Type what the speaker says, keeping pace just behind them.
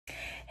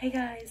Hey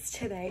guys,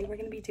 today we're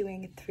going to be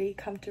doing 3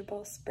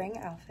 comfortable spring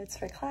outfits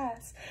for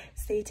class.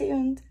 Stay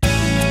tuned.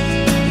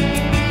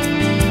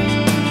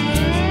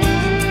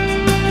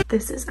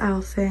 This is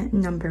outfit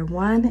number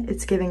 1.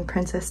 It's giving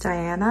Princess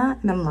Diana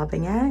and I'm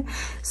loving it.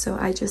 So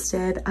I just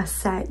did a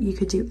set. You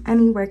could do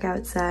any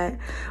workout set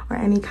or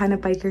any kind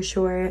of biker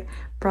short,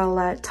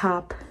 bralette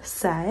top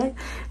set.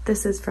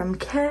 This is from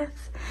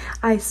Kith.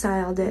 I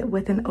styled it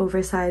with an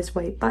oversized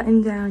white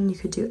button down. You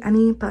could do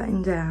any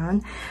button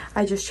down.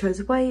 I just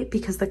chose white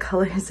because the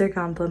colors are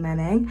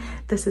complementing.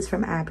 This is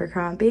from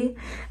Abercrombie.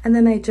 And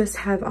then I just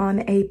have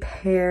on a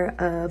pair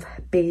of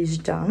beige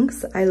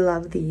dunks. I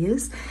love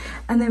these.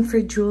 And then for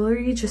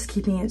jewelry, just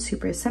keeping it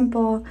super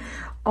simple.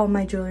 All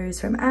my jewelry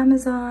is from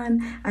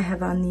Amazon. I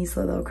have on these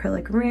little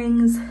acrylic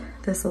rings,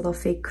 this little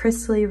fake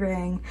crystally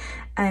ring,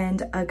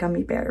 and a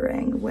gummy bear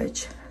ring,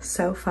 which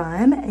so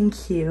fun and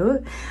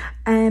cute.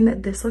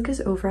 And this look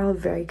is overall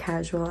very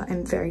casual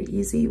and very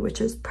easy,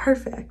 which is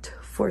perfect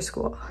for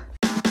school.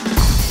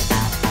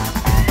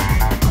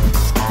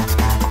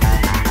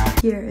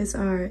 Here is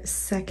our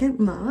second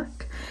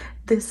look.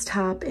 This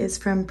top is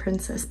from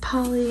Princess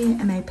Polly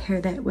and I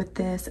paired it with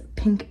this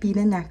pink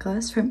beaded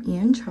necklace from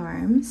Ian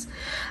Charms.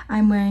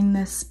 I'm wearing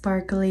this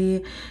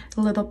sparkly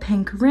little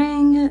pink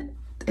ring.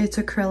 It's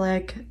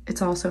acrylic.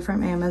 It's also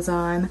from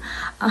Amazon.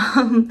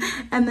 And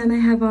then I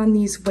have on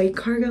these white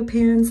cargo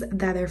pants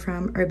that are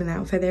from Urban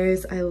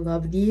Outfitters. I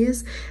love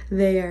these.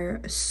 They are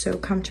so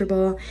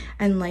comfortable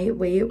and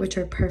lightweight, which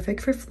are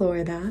perfect for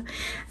Florida.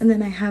 And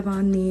then I have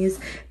on these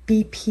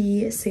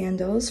BP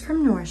sandals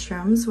from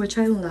Nordstrom's, which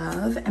I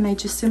love. And I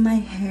just did my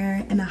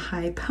hair in a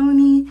high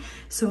pony,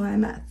 so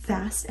I'm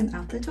fast and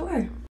out the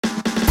door.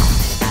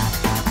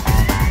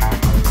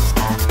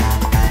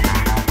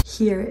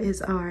 Here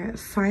is our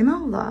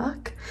final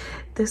look.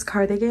 This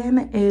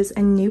cardigan is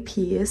a new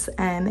piece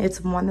and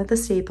it's one of the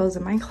staples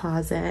in my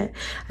closet.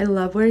 I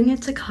love wearing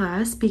it to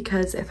class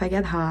because if I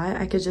get hot,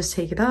 I could just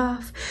take it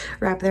off,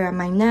 wrap it around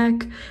my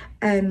neck,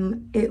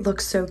 and it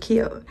looks so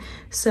cute.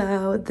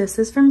 So this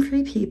is from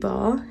Free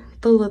People.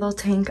 The little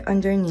tank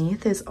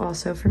underneath is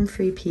also from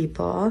Free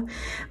People.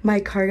 My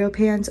cargo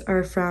pants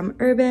are from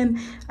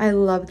Urban. I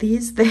love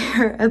these. They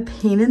are a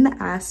pain in the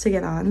ass to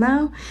get on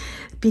though,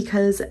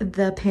 because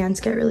the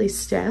pants get really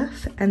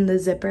stiff and the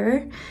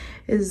zipper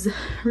is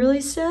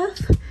really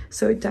stiff.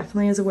 So it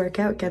definitely is a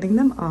workout getting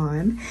them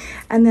on.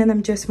 And then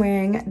I'm just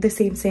wearing the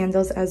same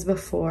sandals as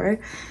before.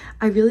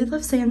 I really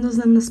love sandals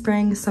in the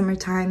spring,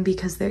 summertime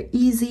because they're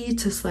easy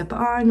to slip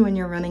on when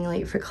you're running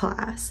late for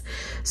class.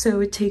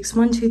 So it takes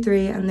 1, 2,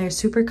 3 and they're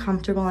super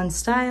comfortable and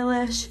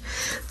stylish.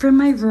 For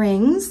my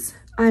rings,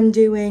 I'm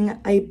doing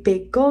a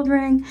big gold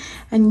ring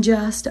and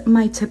just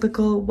my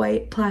typical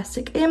white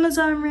plastic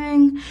Amazon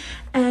ring.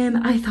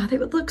 And I thought it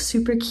would look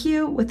super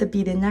cute with a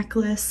beaded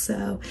necklace.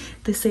 So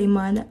the same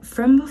one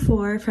from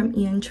before from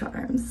Ian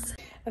Charms.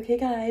 Okay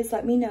guys,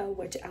 let me know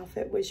which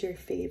outfit was your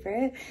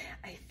favorite.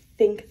 I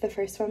think the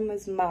first one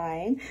was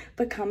mine,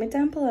 but comment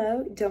down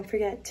below. Don't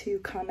forget to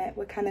comment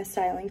what kind of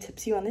styling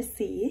tips you want to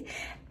see.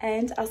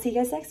 And I'll see you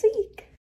guys next week.